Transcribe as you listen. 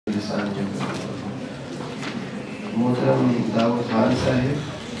lisan jabr. Muhtaram Dawood Khan Sahib,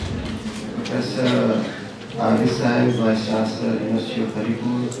 Professor Agis Sahib, Vice Chancellor, University of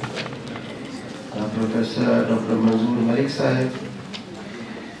Haripur, Professor Dr. Manzoor Malik Sahib,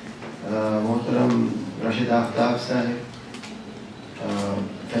 Muhtaram Rashid Aftab Sahib,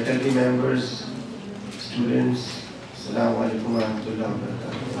 faculty members, students, Assalamu alaikum wa rahmatullahi wa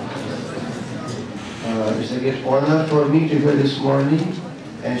barakatuh. It's a great honor for me to be here this morning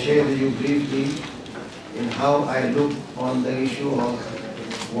and share with you briefly in how I look on the issue of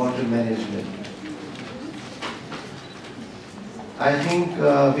water management. I think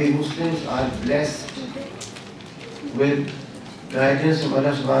we Muslims are blessed with guidance of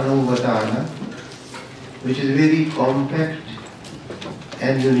Allah subhanahu wa ta'ala, which is very compact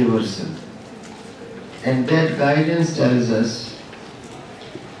and universal. And that guidance tells us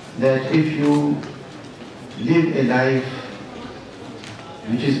that if you live a life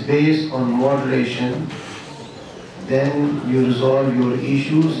which is based on moderation, then you resolve your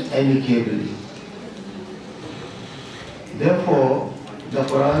issues amicably. Therefore, the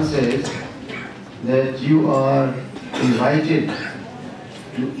Quran says that you are invited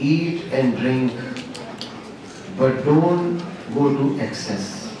to eat and drink, but don't go to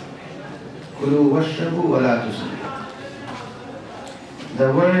excess. Kulu washrabu wa la tusrifu.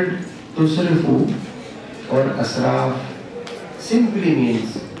 The word tusrifu or asraf simply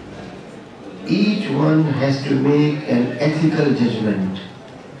means each one has to make an ethical judgment.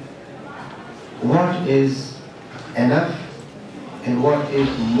 What is enough and what is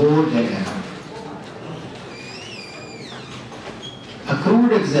more than enough. A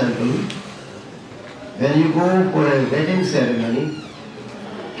crude example, when you go for a wedding ceremony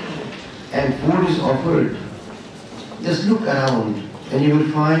and food is offered, just look around and you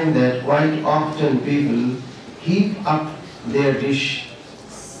will find that quite often people heap up their dish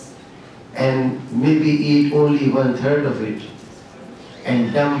and maybe eat only 1/3 of it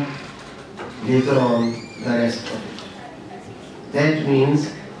and dump later on the rest of it. That means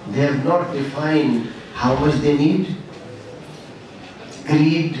they have not defined how much they need.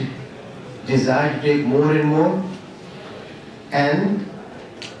 Greed, desire to take more and more, and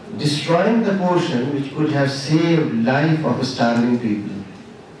destroying the portion which could have saved life of starving people.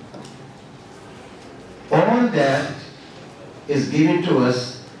 All that is given to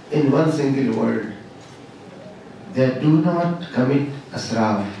us in one single word, that do not commit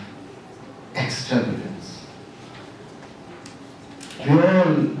asraf, extravagance. We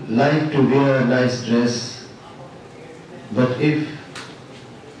all like to wear a nice dress, but if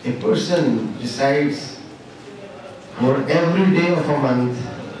a person decides for every day of a month,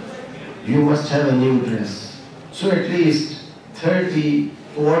 you must have a new dress. So at least 30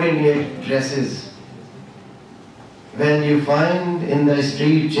 coordinated dresses. When you find in the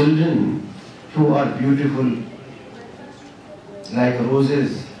street children who are beautiful like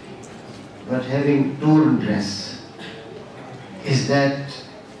roses, but having torn dress, is that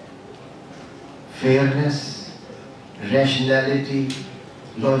fairness, rationality,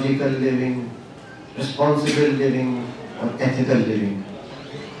 logical living, responsible living, or ethical living?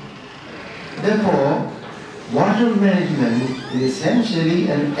 Therefore, water management is essentially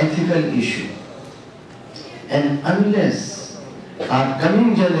an ethical issue. And unless our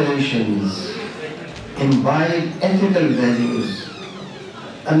coming generations imbibe ethical values,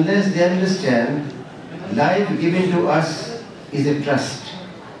 unless they understand life given to us is a trust,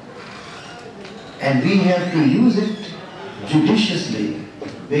 and we have to use it judiciously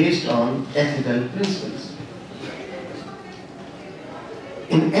based on ethical principles.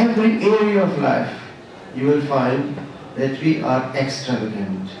 In every area of life, you will find that we are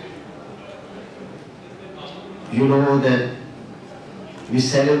extravagant. You know that we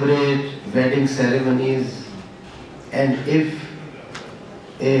celebrate wedding ceremonies, and if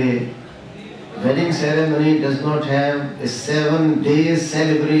a wedding ceremony does not have a 7 days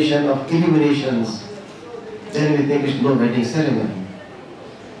celebration of illuminations, then we think it's no wedding ceremony.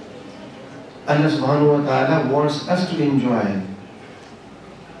 Allah subhanahu wa ta'ala wants us to enjoy,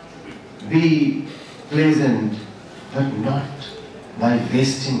 be pleasant, but not by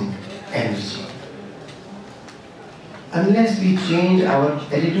wasting energy. Unless we change our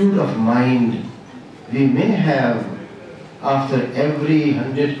attitude of mind, we may have, after every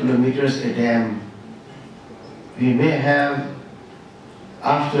 100 kilometers a dam, we may have,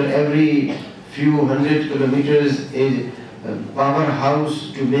 after every few hundred kilometers a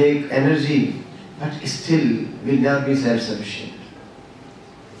powerhouse to make energy, but still will not be self-sufficient.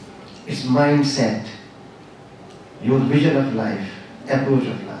 It's mindset, your vision of life, approach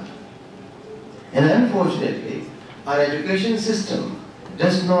of life. And unfortunately, our education system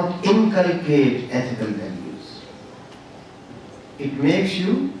does not inculcate ethical values. It makes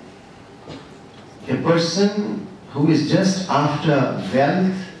you a person who is just after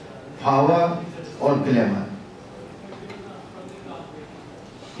wealth, power, or glamour.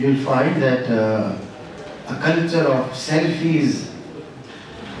 You'll find that a culture of selfies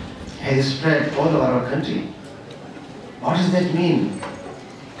has spread all over our country. What does that mean?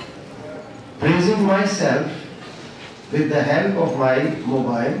 Praising myself with the help of my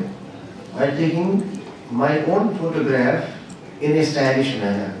mobile by taking my own photograph in a stylish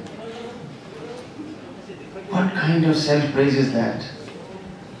manner. What kind of self-praise is that?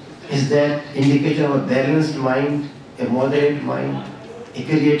 Is that indication of a balanced mind, a moderate mind, a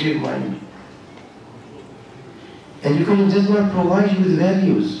creative mind? Education does not provide you with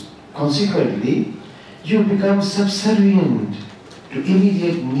values. Consequently, you become subservient to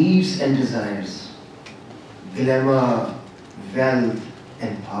immediate needs and desires, glamour, wealth,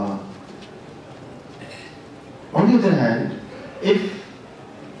 and power. On the other hand, if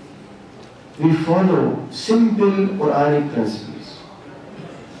we follow simple Quranic principles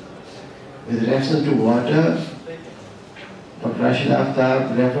with reference to water, Dr. Rashid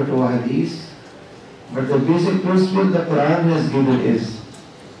Aftab referred to a hadith, but the basic principle the Quran has given is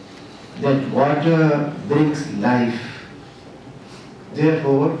that water brings life.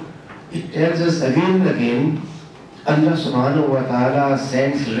 Therefore, it tells us again and again, Allah subhanahu wa ta'ala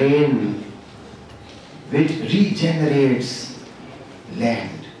sends rain which regenerates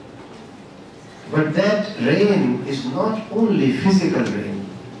land. But that rain is not only physical rain.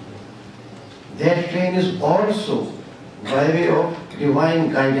 That rain is also by way of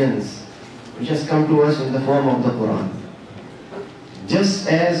divine guidance which has come to us in the form of the Quran. Just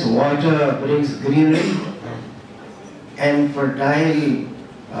as water brings greenery and fertile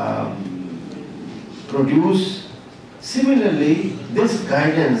produce, similarly this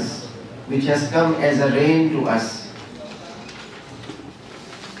guidance which has come as a rain to us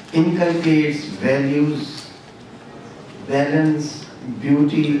inculcates values, balance,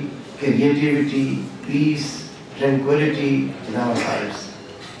 beauty, creativity, peace, tranquility in our lives.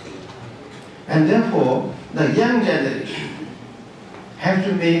 And therefore, the young generation have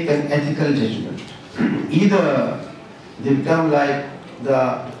to make an ethical judgment. Either they become like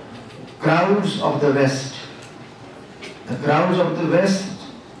the crowds of the West. The crowds of the West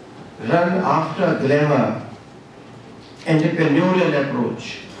run after glamour, entrepreneurial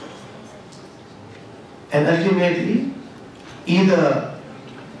approach, and ultimately either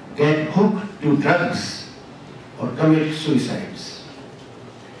get hooked to drugs or commit suicides.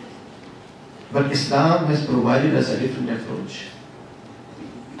 But Islam has provided us a different approach.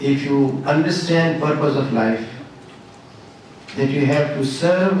 If you understand purpose of life, that you have to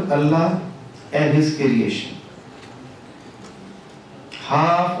serve Allah and His creation.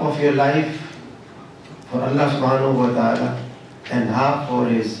 Half of your life for Allah subhanahu wa ta'ala and half for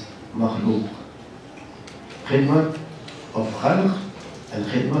His makhluk. Khidmat of khalq and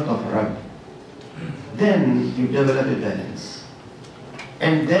khidmat of Rabb. Then you develop a balance.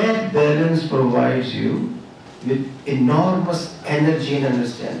 And that balance provides you with enormous energy and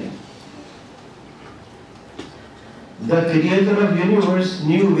understanding. The creator of universe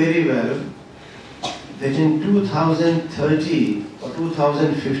knew very well that in 2030 or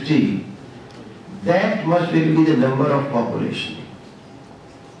 2050, that much will be the number of population.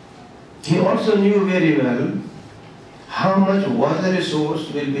 He also knew very well how much water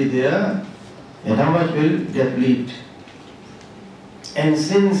resource will be there and how much will deplete. And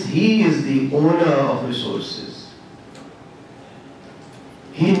since he is the owner of resources,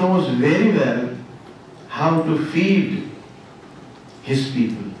 he knows very well how to feed his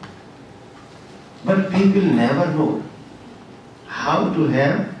people. But people never know how to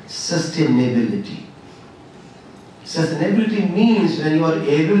have sustainability. Sustainability means when you are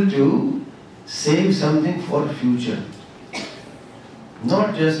able to save something for future,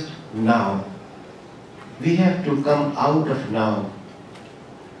 not just now. We have to come out of now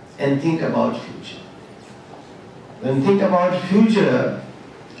and think about future. When you think about future,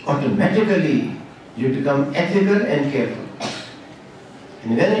 automatically you become ethical and careful.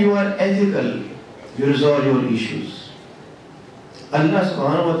 And when you are ethical, you resolve your issues. Allah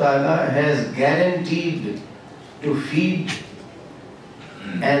subhanahu wa ta'ala has guaranteed to feed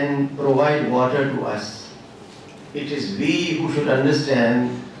and provide water to us. It is we who should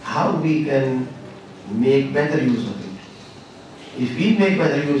understand how we can make better use of it. If we make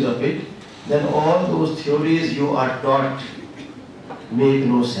better use of it, then all those theories you are taught make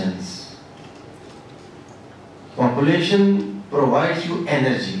no sense. Population provides you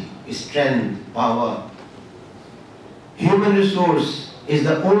energy, strength, power. Human resource is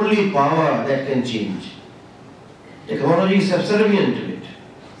the only power that can change. Technology is subservient to it.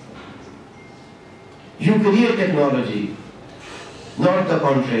 You create technology, not the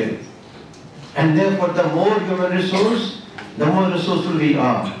contrary. And therefore, the more human resource, the more resourceful we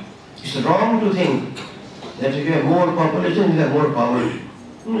are. It's wrong to think that if you have more population, you have more power.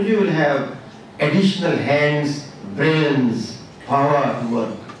 You will have additional hands, brains, power to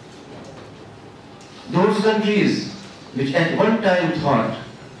work. Those countries which at one time thought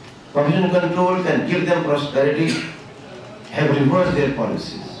population control can give them prosperity have reversed their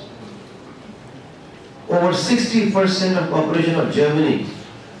policies. Over 60% of population of Germany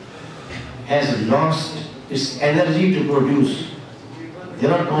has lost its energy to produce. They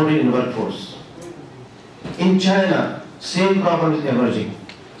are not counted in workforce. In China, same problem is emerging.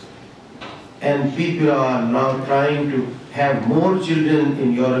 And people are now trying to have more children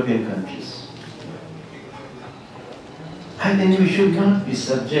in European countries. I think we should not be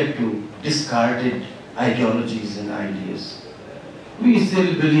subject to discarded ideologies and ideas. We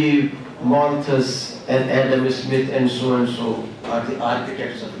still believe Malthus and Adam Smith and so are the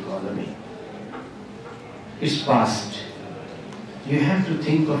architects of economy. It's past. You have to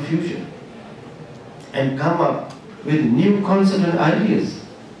think of future and come up with new concepts and ideas.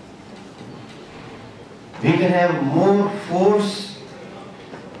 We can have more force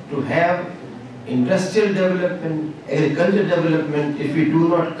to have industrial development, agricultural development if we do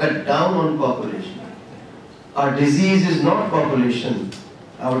not cut down on population. Our disease is not population,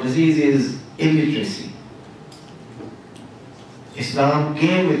 our disease is illiteracy. Islam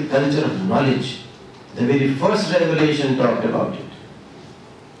came with culture of knowledge. The very first revelation talked about it.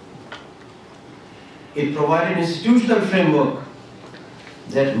 It provided institutional framework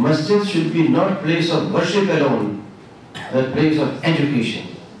that masjid should be not place of worship alone, but place of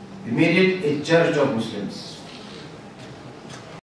education. We made it a church of Muslims.